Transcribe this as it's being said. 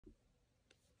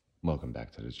Welcome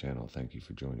back to the channel. Thank you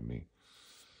for joining me.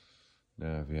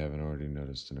 Now, if you haven't already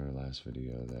noticed in our last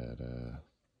video that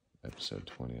episode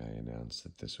 20, I announced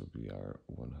that this would be our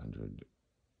 100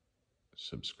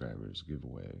 subscribers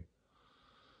giveaway.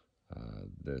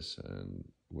 This and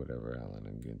whatever Allen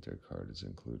and Ginter card is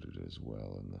included as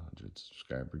well in the 100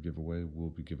 subscriber giveaway will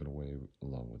be given away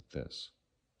along with this.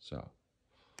 So,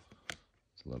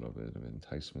 it's a little bit of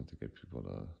enticement to get people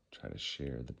to try to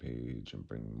share the page and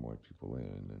bring more people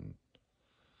in, and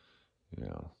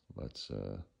let's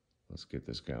get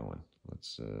this going.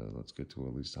 Let's get to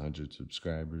at least 100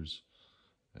 subscribers,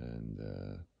 and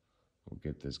we'll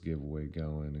get this giveaway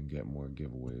going and get more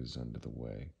giveaways under the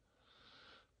way.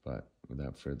 But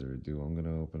without further ado, I'm going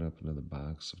to open up another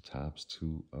box of Topps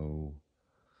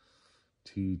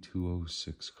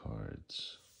T206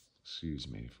 cards. Excuse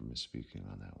me for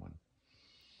misspeaking on that one.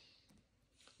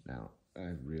 Now,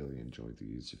 I really enjoyed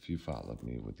these. If you followed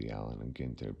me with the Allen and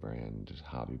Ginter brand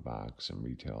hobby box and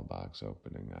retail box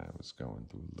opening, I was going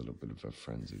through a little bit of a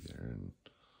frenzy there. And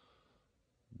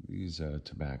these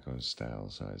tobacco style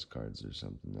size cards are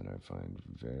something that I find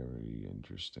very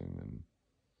interesting and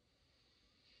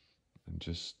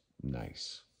just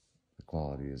nice. The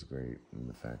quality is great, and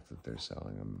the fact that they're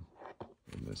selling them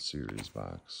in this series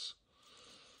box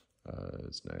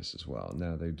is nice as well.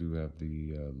 Now, they do have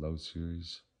the low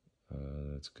series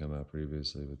that's come out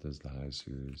previously, but this is the high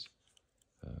series.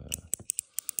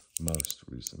 Most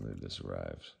recently this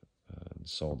arrived.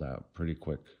 Sold out pretty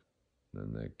quick.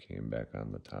 Then they came back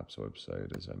on the Topps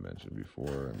website, as I mentioned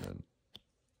before, and then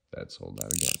that sold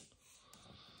out again.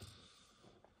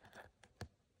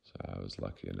 So I was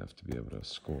lucky enough to be able to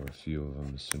score a few of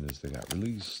them as soon as they got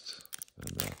released,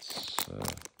 and that's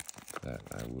that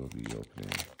I will be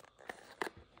opening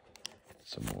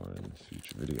some more in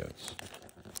future videos.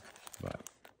 But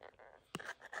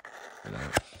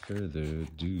without further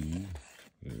ado,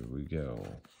 here we go.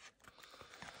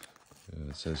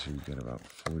 It says here you get about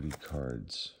 40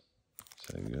 cards.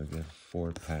 So you'll get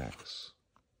 4 packs.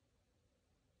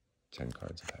 10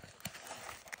 cards a pack.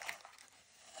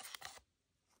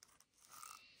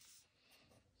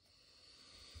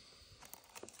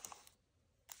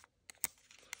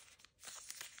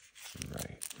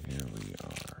 Right, here we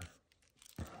are.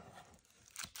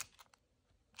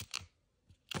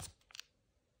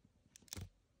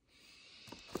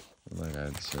 Like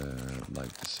I'd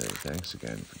like to say thanks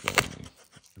again for joining me.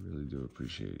 I really do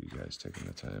appreciate you guys taking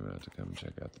the time out to come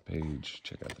check out the page,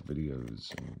 check out the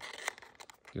videos, and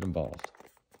get involved.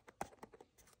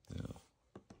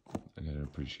 I got an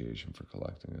appreciation for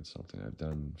collecting. It's something I've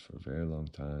done for a very long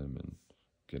time, and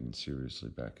getting seriously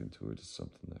back into it is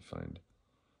something I find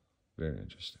very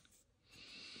interesting.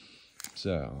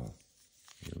 So,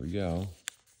 here we go.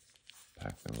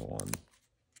 Pack number 1.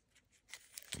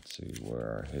 Let's see where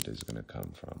our hit is going to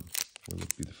come from. Will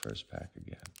it be the first pack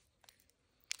again?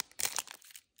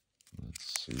 Let's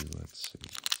see.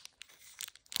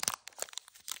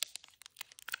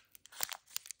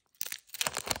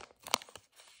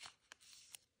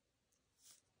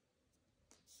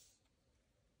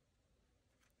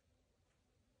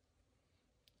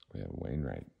 We have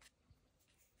Wainwright.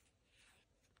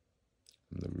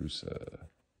 LaRussa.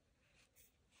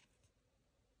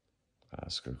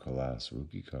 Oscar Colas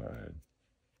rookie card.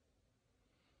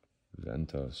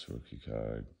 Ventos rookie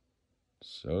card.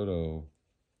 Soto.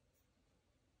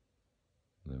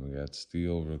 And then we got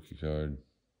Steele rookie card.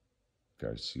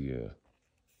 Garcia.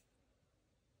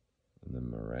 And then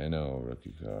Moreno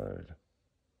rookie card.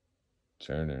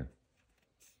 Turner.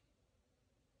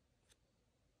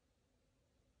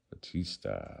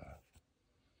 Batista.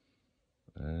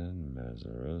 And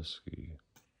Mazeroski.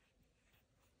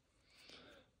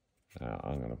 Now,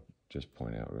 I'm going to just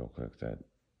point out real quick that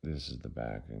this is the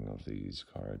backing of these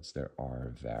cards. There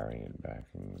are variant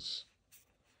backings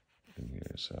in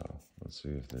here, so let's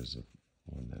see if there's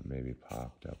one that maybe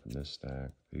popped up in this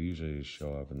stack. They usually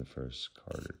show up in the first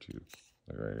card or two,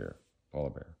 like right here, Polar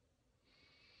Bear.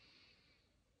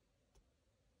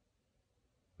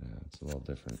 Yeah, it's a little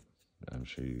different. I'm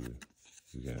sure you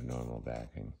get a normal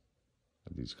backing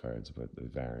of these cards, but the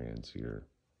variants here,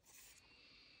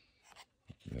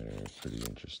 they're pretty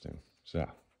interesting. So,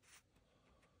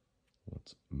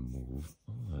 let's move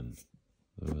on.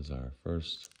 That was our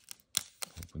first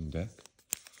open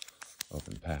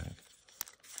pack.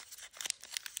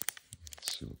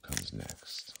 Let's see what comes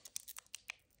next.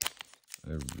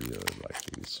 I really like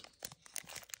these.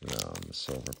 The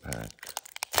silver pack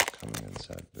coming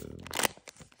inside the,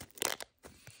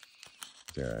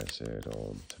 dare I say it,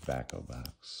 old tobacco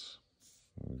box.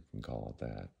 We can call it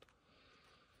that.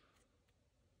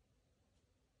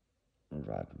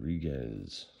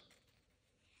 Rodriguez.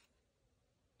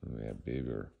 And we have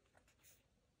Bieber.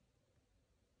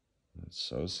 And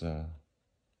Sosa.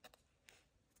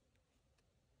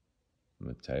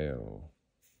 Mateo.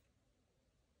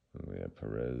 And we have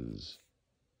Perez.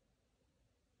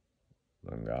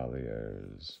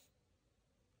 Langoliers.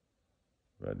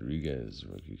 Rodriguez,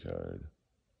 rookie card.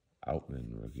 Outman,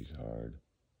 rookie card.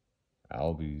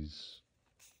 Albies.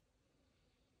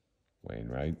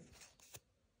 Wainwright.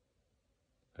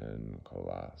 And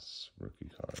Colas,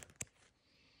 rookie card.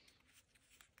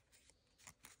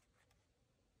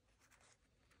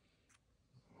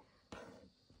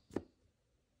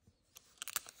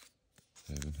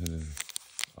 Haven't hit an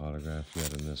autograph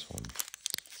yet in this one.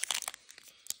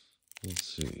 Let's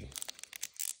see.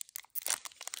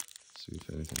 See if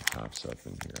anything pops up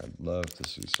in here. I'd love to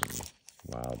see some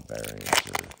wild variants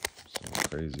or some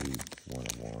crazy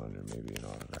one-of-one or maybe an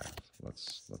autograph.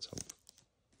 Let's hope. Let's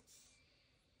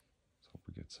hope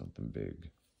we get something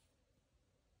big.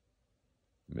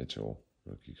 Mitchell,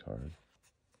 rookie card.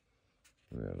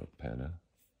 We have a Penna.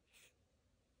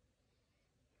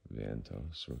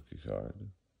 Vientos, rookie card.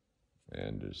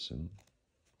 Anderson.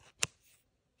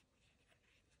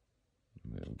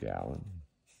 We have Gallon.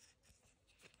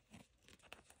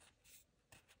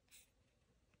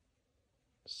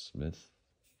 Smith.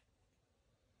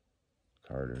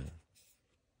 Carter.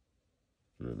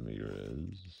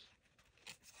 Ramirez.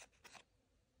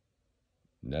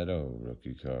 Neto,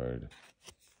 rookie card.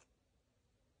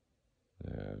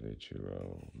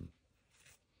 Ichiro.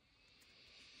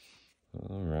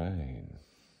 All right.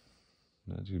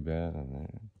 Not too bad on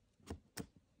that.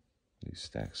 These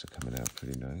stacks are coming out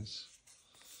pretty nice.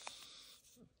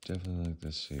 Definitely like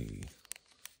to see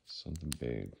something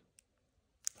big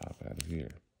pop out of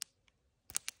here.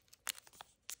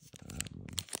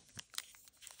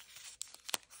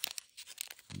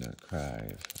 Not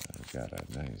cry if I got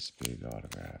a nice big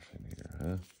autograph in here,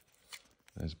 huh?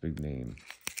 Nice big name.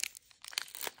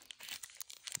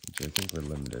 Which I think we're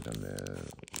limited on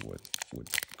the what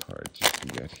cards you can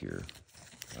get here.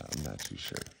 I'm not too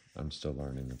sure. I'm still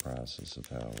learning the process of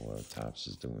how Topps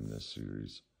is doing this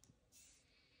series.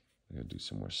 I gotta do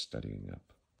some more studying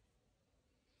up.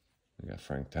 We got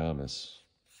Frank Thomas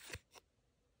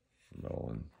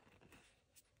rolling.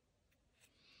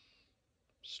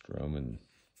 Stroman.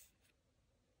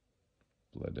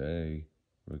 Blade,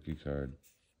 rookie card.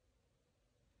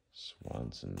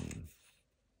 Swanson.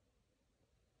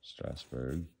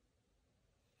 Strasburg.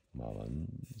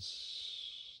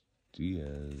 Mullins.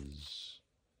 Diaz.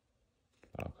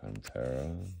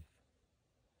 Alcantara.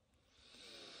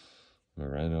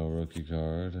 Moreno, rookie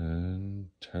card. And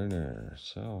Turner.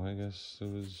 So I guess there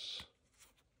was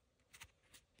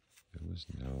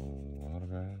no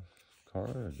autograph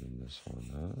card in this one,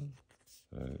 huh?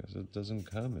 I guess it doesn't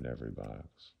come in every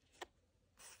box.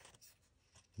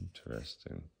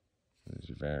 Interesting. There's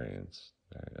your variants.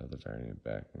 Other variant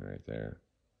backing right there.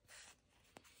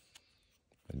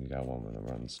 And you got one that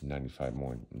runs 95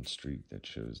 Morton Street that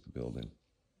shows the building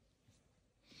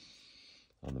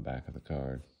on the back of the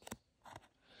card.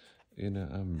 You know,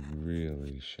 I'm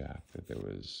really shocked that there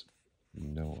was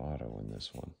no auto in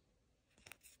this one.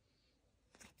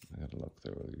 I gotta look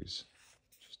through these.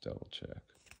 Just double check.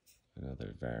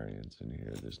 Another variant in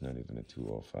here. There's not even a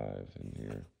 205 in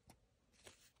here.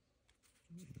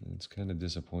 It's kind of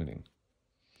disappointing.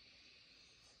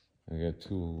 I got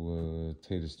two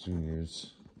T206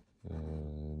 Juniors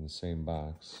in the same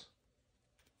box.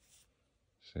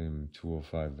 Same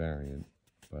 205 variant,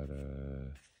 but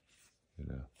you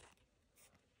know,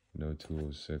 no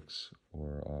 206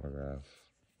 or autograph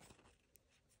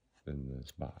in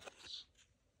this box.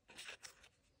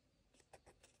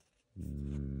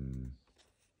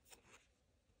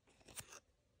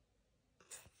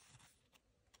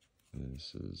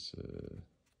 This is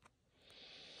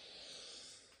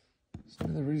it's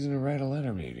another reason to write a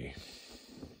letter, maybe.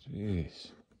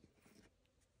 Jeez.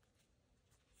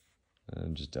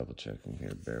 I'm just double checking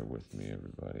here. Bear with me,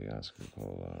 everybody. Oscar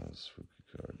Colas, rookie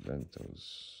card,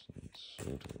 Ventos, and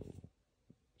Soto.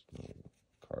 There's no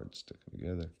cards sticking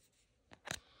together.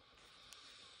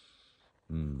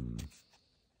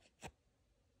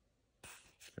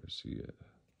 Garcia,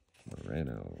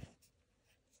 Moreno,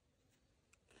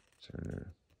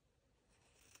 Turner,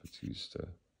 Batista.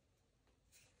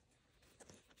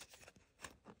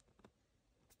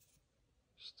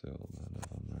 Still none of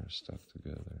them are stuck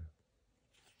together.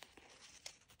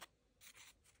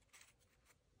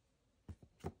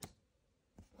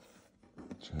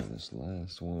 Try this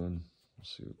last one. We'll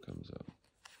see what comes up.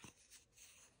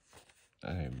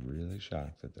 I am really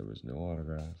shocked that there was no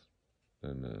autograph,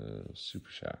 and super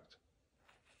shocked.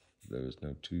 there was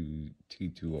no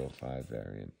T205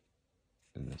 variant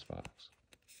in this box.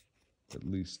 At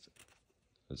least,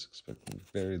 I was expecting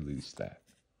the very least that.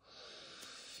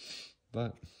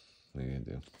 But, what are you going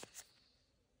to do?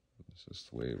 It's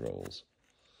just the way it rolls.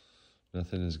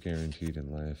 Nothing is guaranteed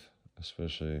in life,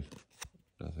 especially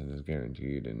nothing is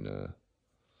guaranteed in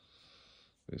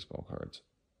baseball cards.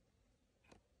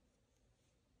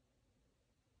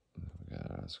 We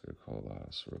got Oscar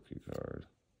Colas rookie card.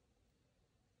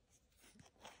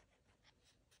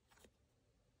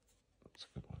 That's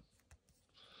a good one.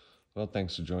 Well,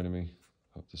 thanks for joining me.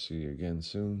 Hope to see you again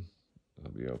soon.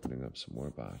 I'll be opening up some more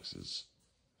boxes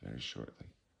very shortly.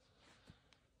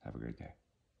 Have a great day.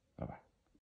 Bye-bye.